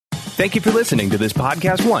Thank you for listening to this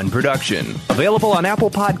Podcast One production. Available on Apple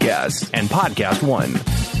Podcasts and Podcast One.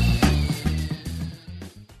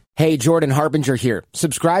 Hey, Jordan Harbinger here.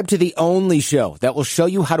 Subscribe to the only show that will show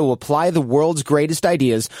you how to apply the world's greatest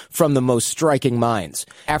ideas from the most striking minds.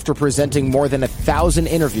 After presenting more than 1,000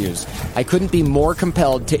 interviews, I couldn't be more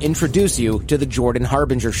compelled to introduce you to the Jordan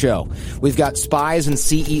Harbinger Show. We've got spies and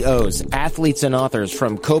CEOs, athletes and authors,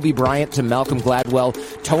 from Kobe Bryant to Malcolm Gladwell,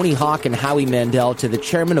 Tony Hawk and Howie Mandel, to the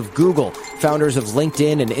chairman of Google, founders of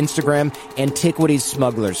LinkedIn and Instagram, antiquities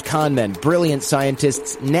smugglers, con men, brilliant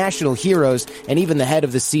scientists, national heroes, and even the head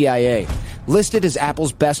of the CIA. Listed as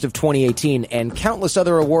Apple's Best of 2018 and countless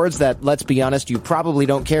other awards that, let's be honest, you probably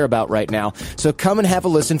don't care about right now. So come and have a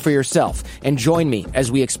listen for yourself and join me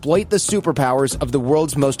as we exploit the superpowers of the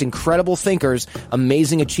world's most incredible thinkers,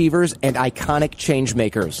 amazing achievers, and iconic change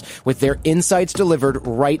makers, with their insights delivered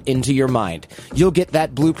right into your mind. You'll get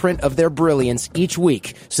that blueprint of their brilliance each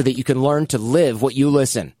week so that you can learn to live what you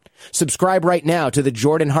listen. Subscribe right now to The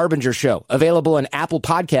Jordan Harbinger Show, available on Apple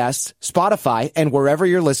Podcasts, Spotify, and wherever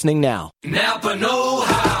you're listening now. Napa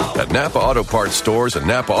know-how. At Napa Auto Parts stores and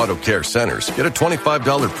Napa Auto Care centers, get a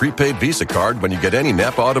 $25 prepaid Visa card when you get any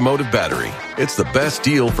Napa Automotive battery. It's the best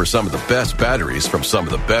deal for some of the best batteries from some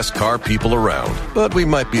of the best car people around. But we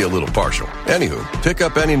might be a little partial. Anywho, pick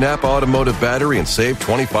up any Napa Automotive battery and save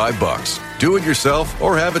 $25. Do it yourself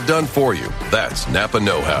or have it done for you. That's Napa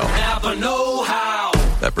know-how. Napa know-how.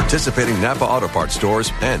 At participating Napa Auto Parts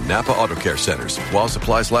stores and Napa Auto Care centers while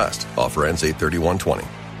supplies last. Offer ends 8/31/20.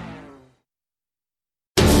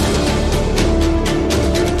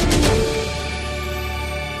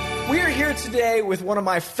 Today with one of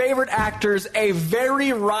my favorite actors, a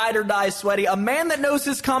very ride or die sweaty, a man that knows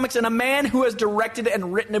his comics, and a man who has directed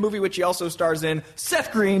and written a movie which he also stars in,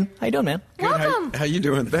 Seth Green. How you doing, man? Welcome. How you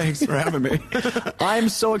doing? Thanks for having me. I'm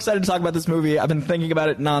so excited to talk about this movie. I've been thinking about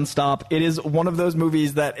it nonstop. It is one of those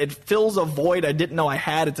movies that it fills a void I didn't know I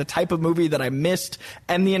had. It's a type of movie that I missed,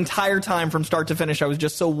 and the entire time from start to finish I was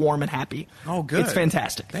just so warm and happy. Oh, good. It's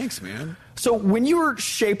fantastic. Thanks, man. So when you were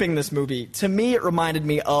shaping this movie, to me it reminded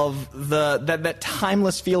me of that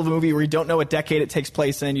timeless feel of a movie where you don't know what decade it takes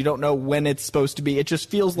place in, you don't know when it's supposed to be. It just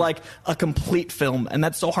feels like a complete film, and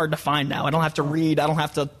that's so hard to find now. I don't have to read, I don't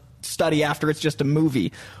have to study after, it's just a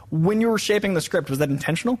movie. When you were shaping the script, was that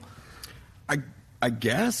intentional? I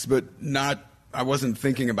guess, but not. I wasn't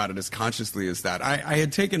thinking about it as consciously as that. I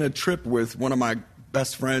had taken a trip with one of my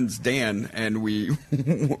best friends, Dan, and we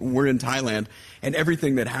were in Thailand, and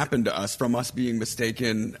everything that happened to us, from us being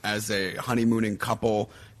mistaken as a honeymooning couple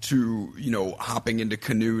to, hopping into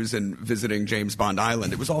canoes and visiting James Bond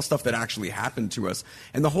Island, it was all stuff that actually happened to us.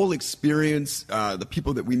 And the whole experience, the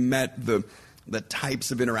people that we met, the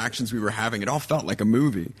types of interactions we were having, it all felt like a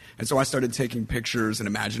movie. And so I started taking pictures and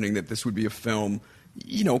imagining that this would be a film,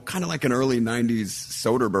 kind of like an early 90s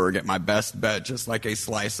Soderbergh at my best bet, just like a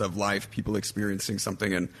slice of life, people experiencing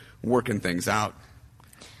something and working things out.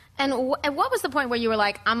 And what was the point where you were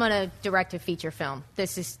like, I'm going to direct a feature film?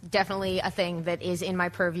 This is definitely a thing that is in my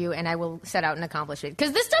purview, and I will set out and accomplish it.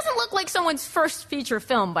 Because this doesn't look like someone's first feature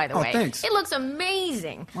film, by the way. Thanks. It looks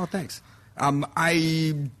amazing. Oh, thanks.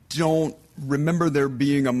 I don't remember there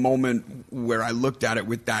being a moment where I looked at it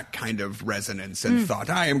with that kind of resonance and thought,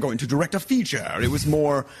 I am going to direct a feature. It was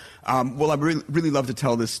more, I really love to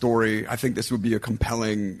tell this story. I think this would be a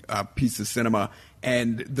compelling piece of cinema,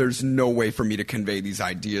 and there's no way for me to convey these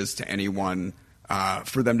ideas to anyone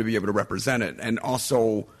for them to be able to represent it. And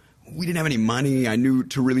also, we didn't have any money. I knew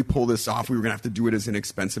to really pull this off, we were going to have to do it as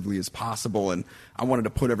inexpensively as possible, and I wanted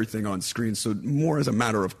to put everything on screen. So more as a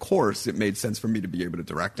matter of course, it made sense for me to be able to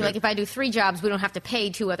direct it. Like, if I do 3 jobs, we don't have to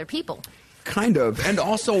pay 2 other people. Kind of. And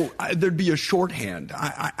also, there'd be a shorthand.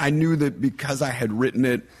 I knew that because I had written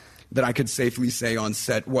it, that I could safely say on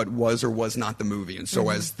set what was or was not the movie. And so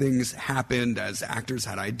as things happened, as actors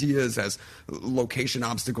had ideas, as location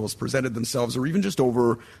obstacles presented themselves, or even just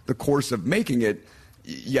over the course of making it,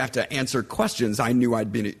 you have to answer questions. I knew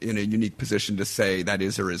I'd been in a unique position to say that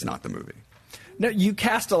is or is not the movie. No, you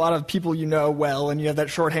cast a lot of people you know well, and you have that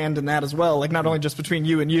shorthand in that as well, like not only just between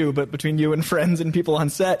you, but between you and friends and people on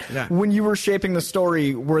set. Yeah. When you were shaping the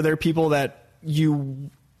story, were there people that you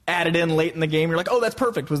added in late in the game? You're like, oh, that's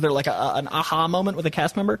perfect. Was there like an aha moment with a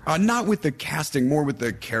cast member? Not with the casting, more with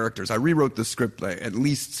the characters. I rewrote the script at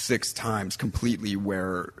least 6 times completely,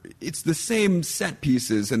 where it's the same set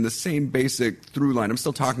pieces and the same basic through line. I'm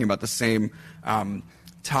still talking about the same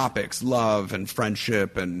topics, love and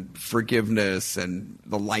friendship and forgiveness and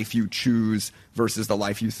the life you choose versus the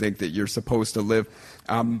life you think that you're supposed to live.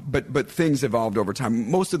 But things evolved over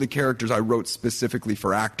time. Most of the characters I wrote specifically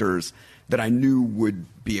for actors that I knew would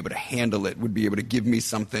be able to handle it, would be able to give me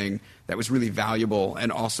something that was really valuable,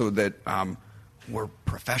 and also that were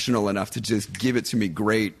professional enough to just give it to me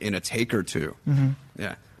great in a take or two. Mm-hmm.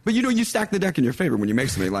 Yeah. But you stack the deck in your favor when you make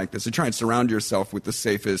something like this. You try and surround yourself with the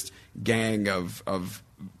safest gang of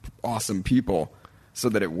awesome people so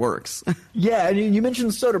that it works. Yeah, and you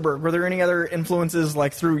mentioned Soderbergh. Were there any other influences,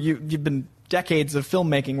 like through you've been decades of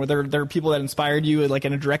filmmaking? Were there people that inspired you, like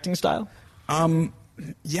in a directing style?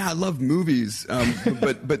 Yeah, I love movies,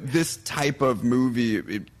 but this type of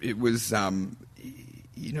movie, it was, I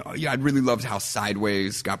really loved how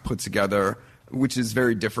Sideways got put together, which is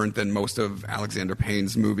very different than most of Alexander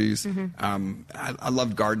Payne's movies. Mm-hmm. I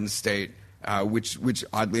loved Garden State. Which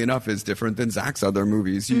oddly enough is different than Zach's other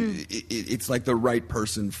movies. It's like the right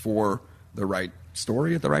person for the right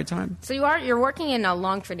story at the right time. So you're working in a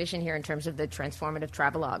long tradition here in terms of the transformative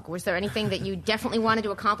travelogue. Was there anything that you definitely wanted to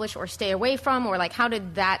accomplish or stay away from, or like how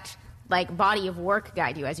did that like body of work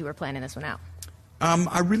guide you as you were planning this one out?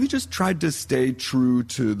 I really just tried to stay true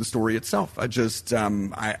to the story itself. I just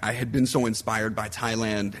I had been so inspired by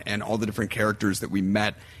Thailand and all the different characters that we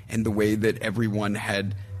met and the way that everyone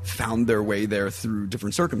had found their way there through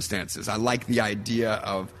different circumstances. I like the idea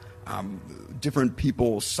of different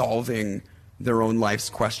people solving their own life's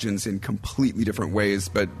questions in completely different ways,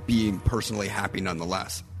 but being personally happy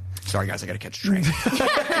nonetheless. Sorry, guys, I got to catch a train.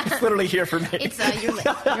 It's literally here for me. It's you're late.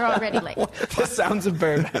 You're already late. This sounds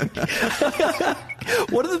embarrassing.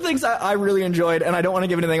 One of the things I really enjoyed, and I don't want to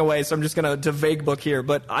give anything away, so I'm just going to vague book here,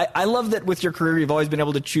 but I love that with your career you've always been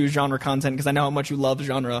able to choose genre content, because I know how much you love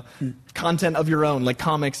genre content of your own, like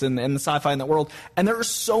comics and the sci-fi in that world. And there are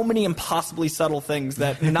so many impossibly subtle things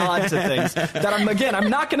that nod to things that I'm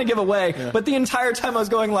not going to give away, but the entire time I was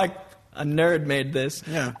going like, a nerd made this.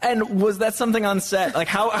 Yeah. And was that something on set? Like,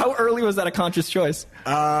 how early was that a conscious choice?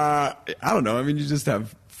 I don't know. I mean, you just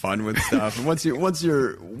have fun with stuff. And once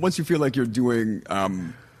you feel like you're doing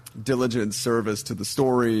diligent service to the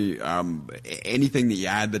story, anything that you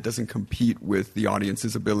add that doesn't compete with the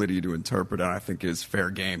audience's ability to interpret it, I think is fair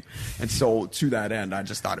game. And so to that end, I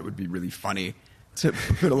just thought it would be really funny to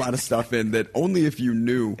put a lot of stuff in that only if you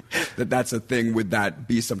knew that that's a thing would that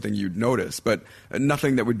be something you'd notice, but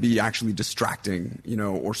nothing that would be actually distracting,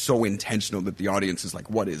 or so intentional that the audience is like,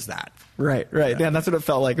 what is that? Right. Yeah, that's what it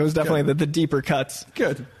felt like. It was definitely the deeper cuts.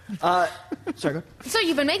 Good. Sorry, go ahead. So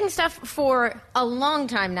you've been making stuff for a long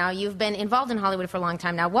time now. You've been involved in Hollywood for a long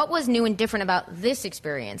time now. What was new and different about this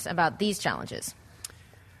experience, about these challenges?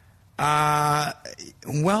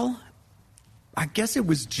 Well, I guess it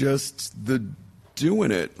was just the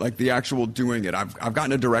doing it, like the actual doing it. I've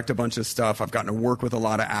gotten to direct a bunch of stuff. I've gotten to work with a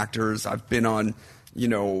lot of actors. I've been on,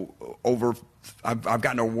 I've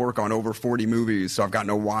gotten to work on over 40 movies. So I've gotten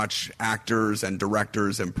to watch actors and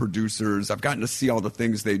directors and producers. I've gotten to see all the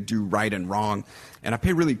things they do right and wrong. And I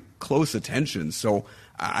pay really close attention. So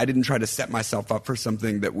I didn't try to set myself up for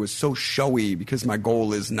something that was so showy, because my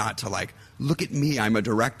goal is not to like, look at me, I'm a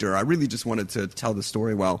director. I really just wanted to tell the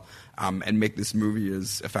story well and make this movie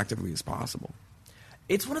as effectively as possible.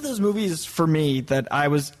 It's one of those movies for me that I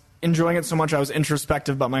was enjoying it so much I was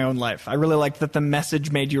introspective about my own life. I really liked that the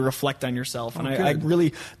message made you reflect on yourself. And I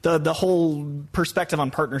really, the whole perspective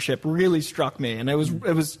on partnership really struck me. And it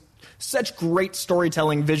was such great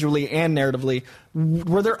storytelling visually and narratively.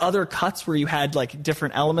 Were there other cuts where you had like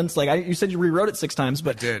different elements? Like you said you rewrote it 6 times,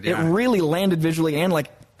 but I did, yeah. It really landed visually and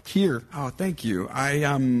like here. Oh, thank you. I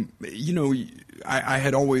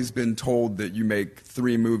had always been told that you make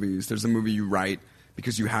 3 movies. There's a movie you write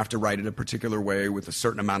because you have to write it a particular way with a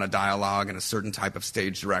certain amount of dialogue and a certain type of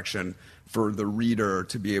stage direction for the reader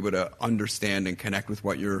to be able to understand and connect with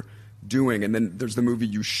what you're doing. And then there's the movie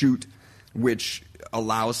you shoot, which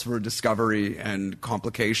allows for discovery and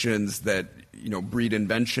complications that, breed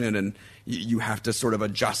invention, and you have to sort of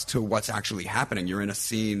adjust to what's actually happening. You're in a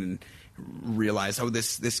scene and realize,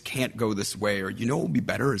 this can't go this way, or what would be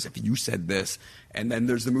better is if you said this. And then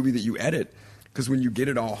there's the movie that you edit, because when you get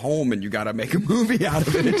it all home and you got to make a movie out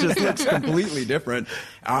of it, it just looks completely different.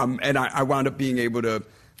 And I wound up being able to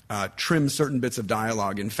trim certain bits of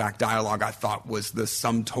dialogue. In fact, dialogue I thought was the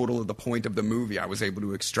sum total of the point of the movie. I was able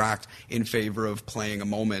to extract in favor of playing a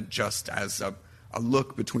moment just as a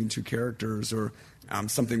look between 2 characters, or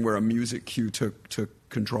something where a music cue took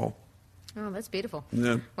control. Oh, that's beautiful.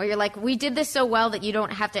 Yeah. Where you're like, we did this so well that you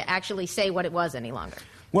don't have to actually say what it was any longer.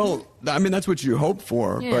 Well, I mean, that's what you hope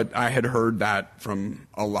for, Yeah. but I had heard that from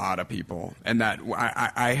a lot of people, and that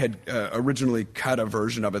I had originally cut a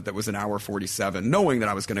version of it that was an hour 47, knowing that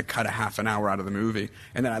I was going to cut a half an hour out of the movie,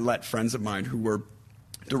 and then I let friends of mine who were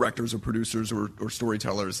directors or producers or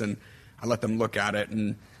storytellers, and I let them look at it,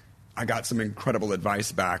 and I got some incredible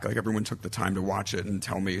advice back. Like, everyone took the time to watch it and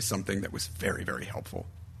tell me something that was very, very helpful.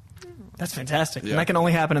 That's fantastic. Yeah. And that can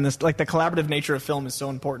only happen in this. Like, the collaborative nature of film is so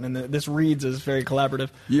important, and this reads is very collaborative.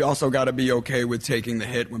 You also got to be okay with taking the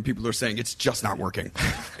hit when people are saying it's just not working.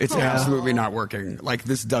 It's absolutely not working. Like,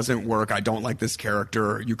 this doesn't work. I don't like this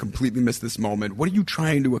character. You completely missed this moment. What are you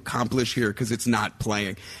trying to accomplish here? Because it's not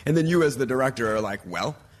playing. And then you, as the director, are like,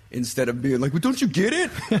 well, instead of being like, well, don't you get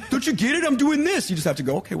it? Don't you get it? I'm doing this. You just have to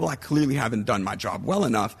go, okay, well, I clearly haven't done my job well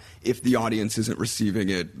enough if the audience isn't receiving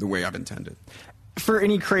it the way I've intended. For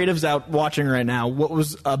any creatives out watching right now, what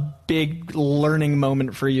was a big learning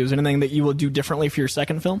moment for you? Is there anything that you will do differently for your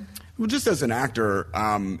second film? Well, just as an actor,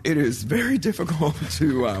 it is very difficult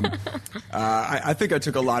to. I think I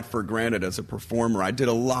took a lot for granted as a performer. I did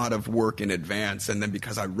a lot of work in advance, and then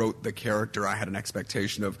because I wrote the character, I had an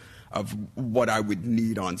expectation of what I would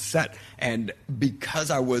need on set. And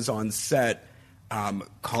because I was on set,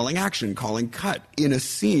 calling action, calling cut in a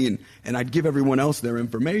scene, and I'd give everyone else their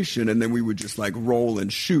information, and then we would just like roll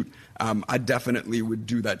and shoot. I definitely would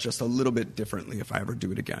do that just a little bit differently if I ever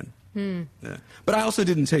do it again. Yeah. But I also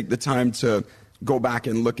didn't take the time to go back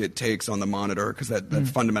and look at takes on the monitor, because that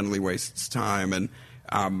fundamentally wastes time. And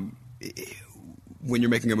when you're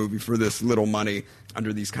making a movie for this little money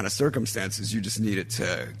under these kind of circumstances, you just need it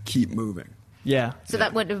to keep moving. Yeah. So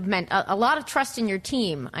that would have meant a lot of trust in your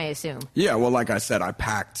team, I assume. Yeah, well, like I said, I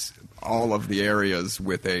packed all of the areas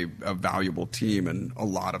with a valuable team and a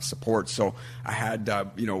lot of support. So I had,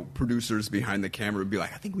 producers behind the camera would be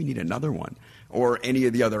like, I think we need another one. Or any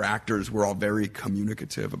of the other actors were all very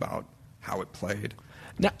communicative about how it played.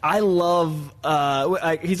 Now, I love,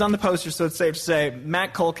 he's on the poster, so it's safe to say,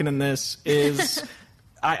 Matt Culkin in this is...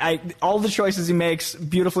 all the choices he makes,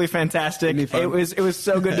 beautifully fantastic. It was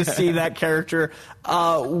so good to see that character.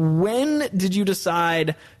 When did you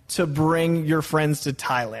decide to bring your friends to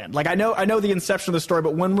Thailand? Like, I know the inception of the story,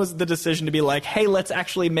 but when was the decision to be like, hey, let's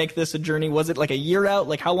actually make this a journey? Was it like a year out?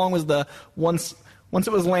 Like, how long was once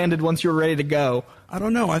it was landed, once you were ready to go? I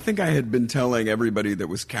don't know. I think I had been telling everybody that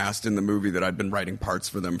was cast in the movie that I'd been writing parts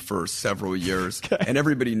for them for several years. Okay. And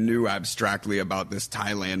everybody knew abstractly about this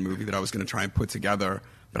Thailand movie that I was going to try and put together.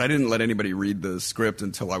 But I didn't let anybody read the script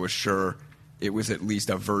until I was sure it was at least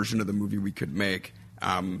a version of the movie we could make.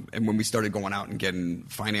 And when we started going out and getting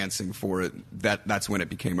financing for it, that's when it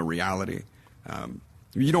became a reality.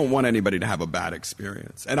 You don't want anybody to have a bad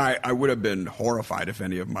experience. And I would have been horrified if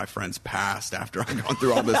any of my friends passed after I'd gone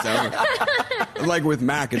through all this effort. Like with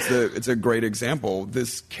Mac, it's a great example.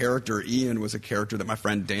 This character, Ian, was a character that my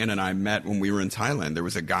friend Dan and I met when we were in Thailand. There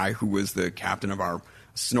was a guy who was the captain of our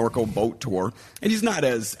snorkel boat tour, and he's not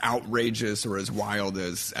as outrageous or as wild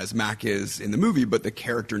as Mac is in the movie, but the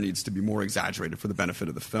character needs to be more exaggerated for the benefit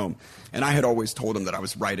of the film. And I had always told him that I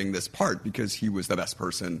was writing this part because he was the best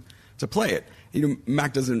person to play it.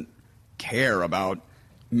 Mac doesn't care about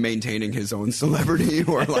maintaining his own celebrity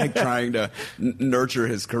or like trying to nurture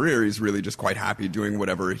his career. He's really just quite happy doing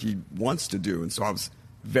whatever he wants to do. And so I was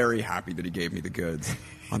very happy that he gave me the goods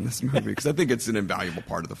on this movie, because I think it's an invaluable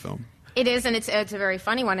part of the film. It is, and it's a very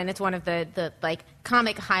funny one, and it's one of the like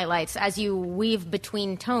comic highlights as you weave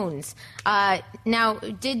between tones. Now,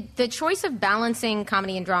 did the choice of balancing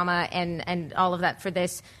comedy and drama and all of that for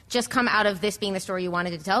this just come out of this being the story you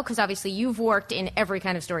wanted to tell? Because obviously you've worked in every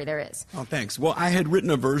kind of story there is. Oh, thanks. Well, I had written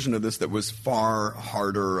a version of this that was far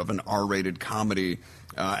harder of an R-rated comedy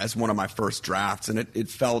as one of my first drafts, and it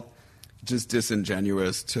felt just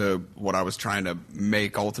disingenuous to what I was trying to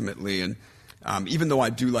make ultimately. And even though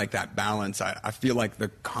I do like that balance, I feel like the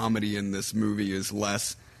comedy in this movie is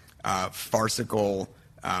less farcical,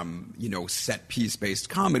 set piece based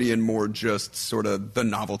comedy, and more just sort of the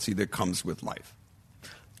novelty that comes with life.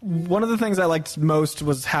 One of the things I liked most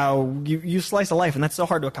was how you slice a life, and that's so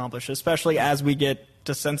hard to accomplish, especially as we get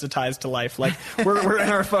desensitized to life. Like, we're in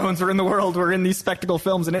our phones, we're in the world, we're in these spectacle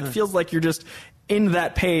films, and it feels like you're just in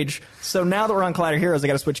that page. So now that we're on Collider Heroes, I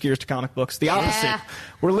got to switch gears to comic books. The opposite. Yeah.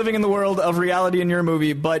 We're living in the world of reality in your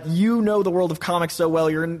movie, but you know the world of comics so well.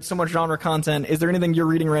 You're in so much genre content. Is there anything you're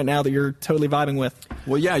reading right now that you're totally vibing with?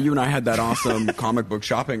 Well, yeah, you and I had that awesome comic book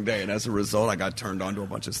shopping day, and as a result, I got turned on to a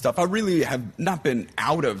bunch of stuff. I really have not been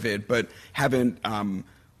out of it, but haven't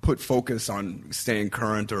put focus on staying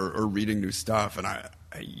current or reading new stuff. And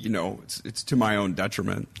it's to my own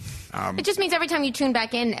detriment. It just means every time you tune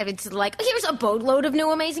back in, it's like, here's a boatload of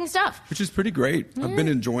new amazing stuff. Which is pretty great. I've been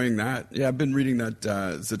enjoying that. Yeah, I've been reading that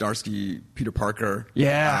Zdarsky Peter Parker.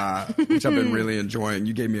 Yeah. Which I've been really enjoying.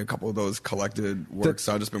 You gave me a couple of those collected works,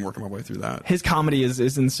 so I've just been working my way through that. His comedy is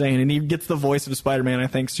insane, and he gets the voice of Spider-Man, I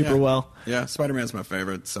think, super well. Yeah, Spider-Man's my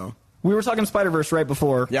favorite, so... We were talking Spider-Verse right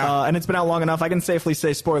before, and it's been out long enough. I can safely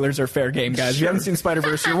say spoilers are fair game, guys. If you haven't seen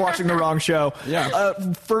Spider-Verse, you're watching the wrong show. Yeah.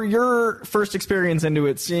 For your first experience into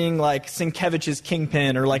it, seeing like Sienkiewicz's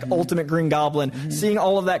Kingpin or like Ultimate Green Goblin, seeing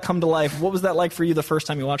all of that come to life, what was that like for you the first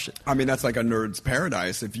time you watched it? I mean, that's like a nerd's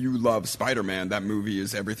paradise. If you love Spider-Man, that movie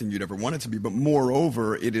is everything you'd ever want it to be. But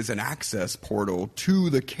moreover, it is an access portal to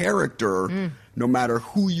the character. No matter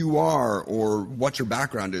who you are or what your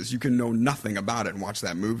background is, you can know nothing about it and watch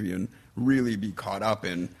that movie and really be caught up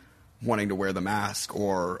in wanting to wear the mask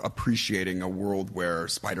or appreciating a world where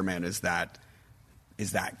Spider-Man is that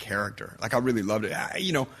character. Like, I really loved it.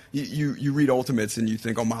 You read Ultimates and you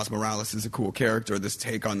think, oh, Miles Morales is a cool character. This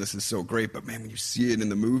take on this is so great. But, man, when you see it in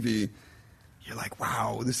the movie, you're like,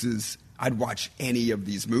 wow, I'd watch any of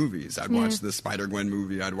these movies. I'd watch the Spider-Gwen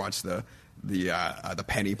movie. I'd watch the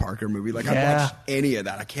Penny Parker movie. Like, I'd watch any of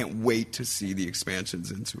that. I can't wait to see the expansions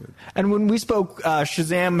into it. And when we spoke,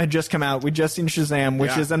 Shazam had just come out. We'd just seen Shazam,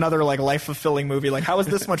 which is another like life-fulfilling movie. Like, how is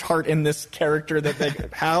this much heart in this character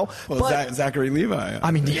how? Well, Zachary Levi.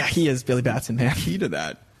 I mean, yeah, he is Billy Batson, man. Key to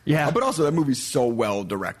that. Yeah. But also, that movie's so well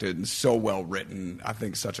directed and so well written. I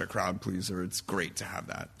think such a crowd pleaser. It's great to have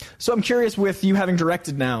that. So I'm curious, with you having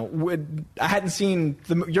directed now, I hadn't seen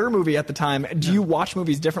your movie at the time. Do you watch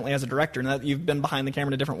movies differently as a director now that you've been behind the camera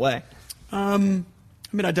in a different way? I mean,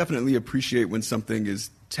 I definitely appreciate when something is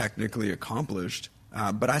technically accomplished,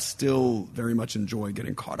 but I still very much enjoy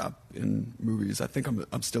getting caught up in movies. I think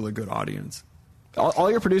I'm still a good audience.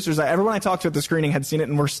 All your producers, everyone I talked to at the screening had seen it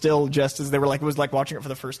and were still just as they were like, it was like watching it for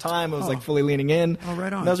the first time. It was like fully leaning in. Oh,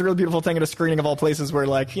 right on. That was a really beautiful thing at a screening of all places where,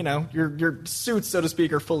 like, your suits, so to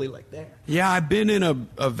speak, are fully like there. Yeah, I've been in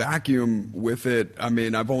a vacuum with it. I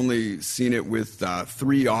mean, I've only seen it with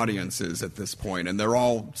 3 audiences at this point, and they're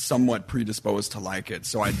all somewhat predisposed to like it.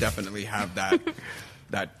 So I definitely have that.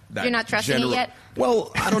 that You're not trusting it yet?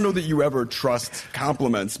 Well, I don't know that you ever trust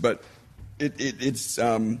compliments, but it's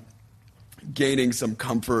gaining some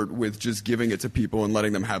comfort with just giving it to people and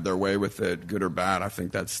letting them have their way with it, good or bad. I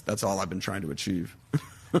think that's all I've been trying to achieve.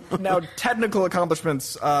 Now, technical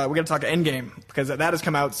accomplishments, we got to talk Endgame, because that has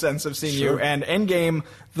come out since I've seen you. And Endgame,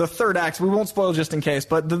 the third act, we won't spoil just in case,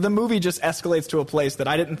 but the movie just escalates to a place that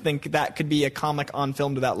I didn't think that could be a comic on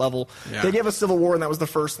film to that level. Yeah. They gave us Civil War, and that was the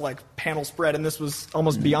first panel spread, and this was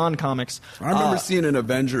almost beyond comics. I remember seeing in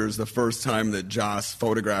Avengers the first time that Joss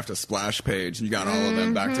photographed a splash page, and you got all of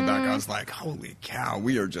them back to back. I was like, holy cow,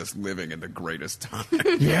 we are just living in the greatest time.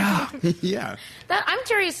 Yeah. Yeah. I'm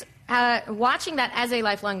curious, watching that as a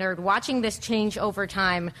lifelong nerd, watching this change over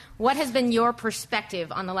time, what has been your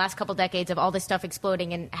perspective on the last couple decades of all this stuff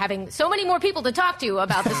exploding and having so many more people to talk to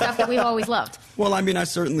about the stuff that we've always loved? Well, I mean, I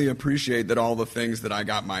certainly appreciate that all the things that I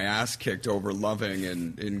got my ass kicked over loving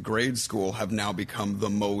in grade school have now become the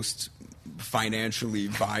most financially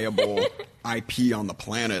viable IP on the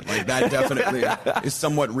planet. Like, that definitely is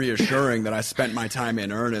somewhat reassuring that I spent my time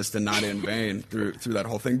in earnest and not in vain through that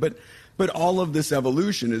whole thing. But all of this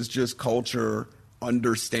evolution is just culture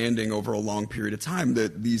understanding over a long period of time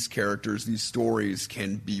that these characters, these stories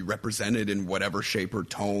can be represented in whatever shape or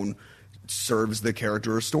tone serves the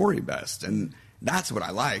character or story best. And that's what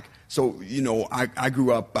I like. So, I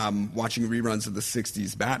grew up watching reruns of the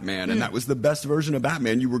 60s Batman, and that was the best version of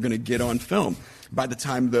Batman you were going to get on film. By the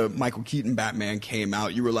time the Michael Keaton Batman came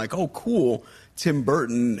out, you were like, oh, cool, Tim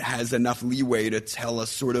Burton has enough leeway to tell a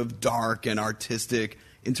sort of dark and artistic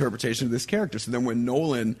interpretation of this character. So then when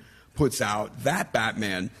Nolan puts out that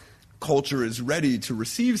Batman, culture is ready to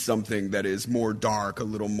receive something that is more dark, a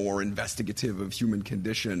little more investigative of human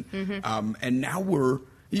condition. And now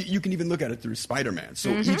you can even look at it through Spider-Man.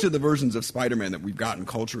 So each of the versions of Spider-Man that we've gotten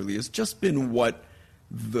culturally has just been what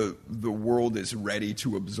the world is ready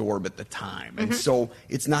to absorb at the time. And so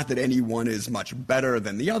it's not that any one is much better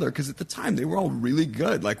than the other, because at the time they were all really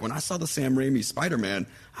good. Like, when I saw the Sam Raimi Spider-Man,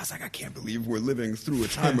 I was like, I can't believe we're living through a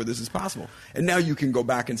time where this is possible. And now you can go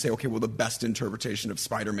back and say, okay, well, the best interpretation of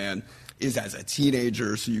Spider-Man is as a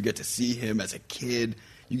teenager, so you get to see him as a kid.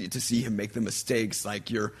 You get to see him make the mistakes. Like,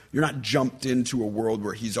 you're not jumped into a world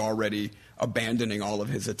where he's already abandoning all of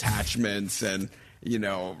his attachments and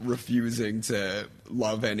refusing to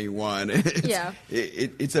love anyone.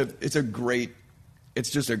 It's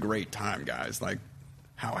just a great time, guys. Like,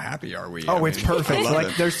 how happy are we? It's perfect.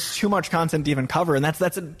 Like, there's too much content to even cover, and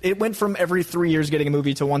it went from every 3 years getting a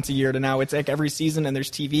movie to once a year to now it's like every season, and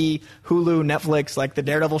there's TV, Hulu, Netflix, like the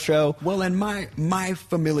Daredevil show. Well, and my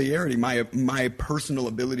familiarity, my personal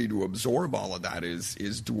ability to absorb all of that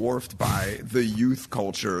is dwarfed by the youth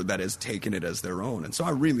culture that has taken it as their own, and so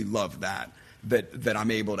I really love that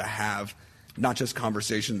I'm able to have not just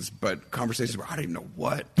conversations, but conversations where I don't even know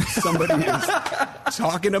what somebody is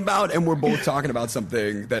talking about, and we're both talking about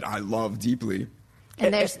something that I love deeply.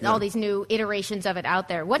 And there's all these new iterations of it out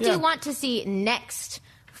there. What do you want to see next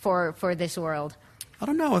for this world? I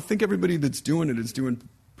don't know. I think everybody that's doing it is doing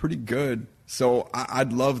pretty good. So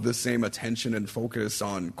I'd love the same attention and focus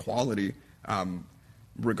on quality,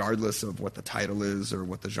 regardless of what the title is or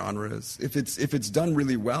what the genre is. If it's done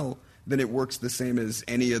really well, then it works the same as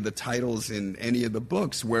any of the titles in any of the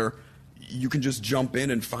books, where you can just jump in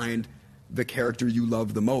and find the character you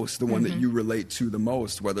love the most, the one that you relate to the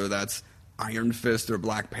most, whether that's Iron Fist or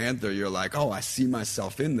Black Panther. You're like, oh, I see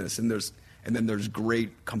myself in this, and then there's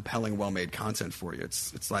great, compelling, well-made content for you.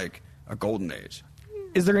 It's like a golden age.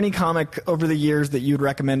 Is there any comic over the years that you'd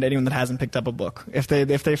recommend anyone that hasn't picked up a book? If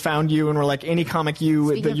they found you and were like, any comic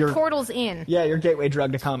Speaking of portals in. Yeah, your gateway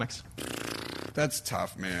drug to comics. That's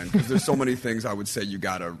tough, man, because there's so many things I would say you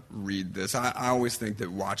got to read this. I always think that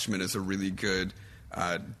Watchmen is a really good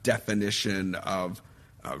definition of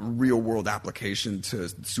real-world application to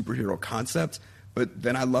superhero concept. But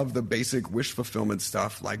then I love the basic wish fulfillment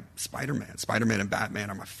stuff like Spider-Man. Spider-Man and Batman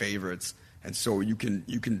are my favorites. And so you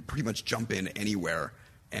can pretty much jump in anywhere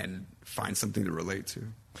and find something to relate to.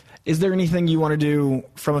 Is there anything you want to do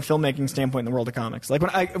from a filmmaking standpoint in the world of comics? Like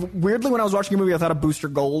when I was watching a movie, I thought of Booster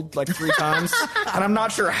Gold like 3 times, and I'm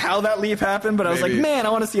not sure how that leap happened, but I was like, man,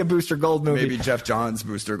 I want to see a Booster Gold movie. Maybe Jeff Johns'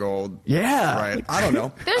 Booster Gold. Yeah, right. I don't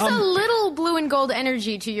know. There's a little blue and gold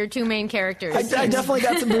energy to your 2 main characters. I definitely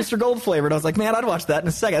got some Booster Gold flavored. I was like, man, I'd watch that in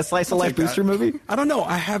a second. A slice of life Booster movie. I don't know.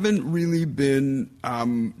 I haven't really been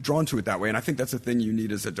drawn to it that way, and I think that's the thing you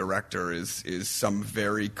need as a director is some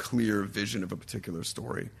very clear vision of a particular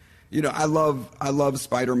story. You know, I love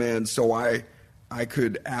Spider-Man, so I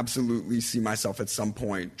could absolutely see myself at some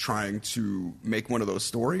point trying to make one of those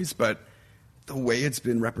stories, but the way it's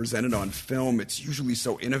been represented on film, it's usually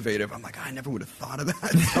so innovative. I'm like, I never would have thought of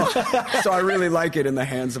that. So I really like it in the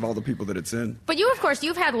hands of all the people that it's in. But you, of course,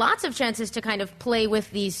 you've had lots of chances to kind of play with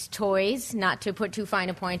these toys, not to put too fine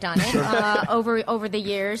a point on it, over the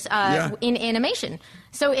years in animation.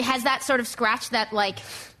 So has that sort of scratched that, like...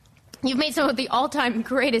 You've made some of the all-time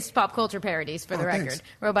greatest pop culture parodies, for the record. Thanks.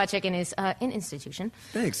 Robot Chicken is an institution.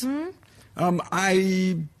 Thanks.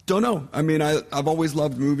 I don't know. I mean, I've always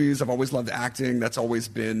loved movies. I've always loved acting. That's always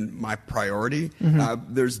been my priority.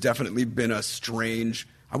 There's definitely been a strange,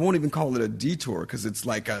 I won't even call it a detour, because it's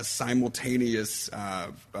like a simultaneous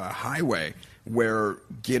highway where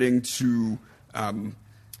getting to...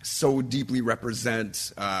 so deeply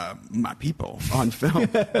represent my people on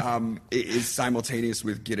film is simultaneous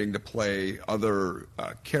with getting to play other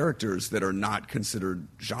characters that are not considered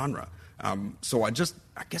genre. So I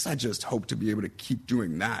guess I just hope to be able to keep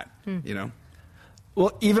doing that, you know?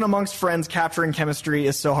 Well, even amongst friends, capturing chemistry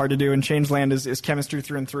is so hard to do, and Changeland is chemistry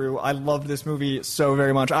through and through. I love this movie so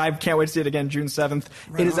very much. I can't wait to see it again June 7th.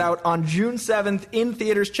 Right. It is out on June 7th in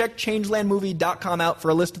theaters. Check changelandmovie.com out for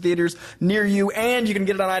a list of theaters near you, and you can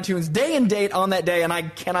get it on iTunes day and date on that day, and I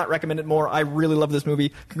cannot recommend it more. I really love this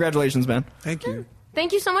movie. Congratulations, man. Thank you.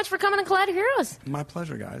 Thank you so much for coming to Collider Heroes. My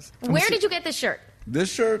pleasure, guys. Where did you get this shirt? This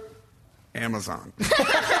shirt? Amazon.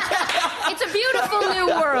 It's a beautiful new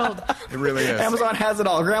world. It really is. Amazon has it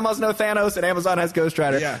all. Grandma's no Thanos, and Amazon has Ghost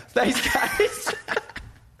Rider. Yeah. Thanks, guys.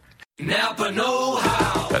 Napa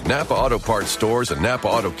know-how. At Napa Auto Parts stores and Napa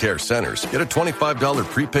Auto Care centers, get a $25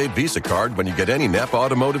 prepaid Visa card when you get any Napa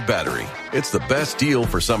automotive battery. It's the best deal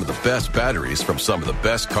for some of the best batteries from some of the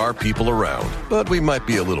best car people around. But we might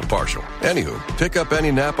be a little partial. Anywho, pick up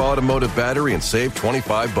any Napa automotive battery and save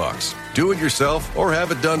 $25. Do it yourself or have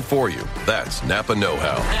it done for you. That's Napa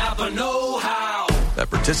know-how. Napa know-how. At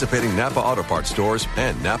participating Napa Auto Parts stores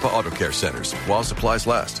and Napa Auto Care centers while supplies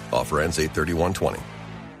last. Offer ends 8/31/20.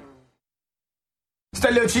 It's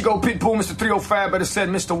that little Chico Pitbull, Mr. 305, better said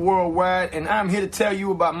Mr. Worldwide, and I'm here to tell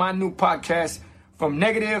you about my new podcast, From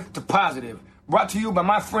Negative to Positive, brought to you by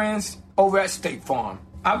my friends over at State Farm.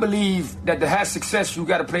 I believe that to have success, you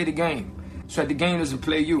got to play the game, so that the game doesn't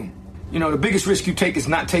play you. You know, the biggest risk you take is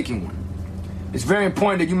not taking one. It's very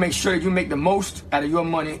important that you make sure that you make the most out of your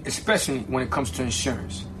money, especially when it comes to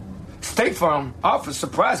insurance. State Farm offers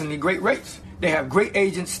surprisingly great rates. They have great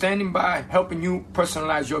agents standing by, helping you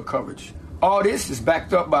personalize your coverage. All this is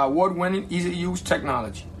backed up by award-winning, easy-to-use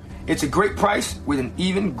technology. It's a great price with an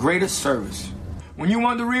even greater service. When you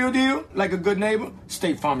want the real deal, like a good neighbor,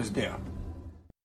 State Farm is there.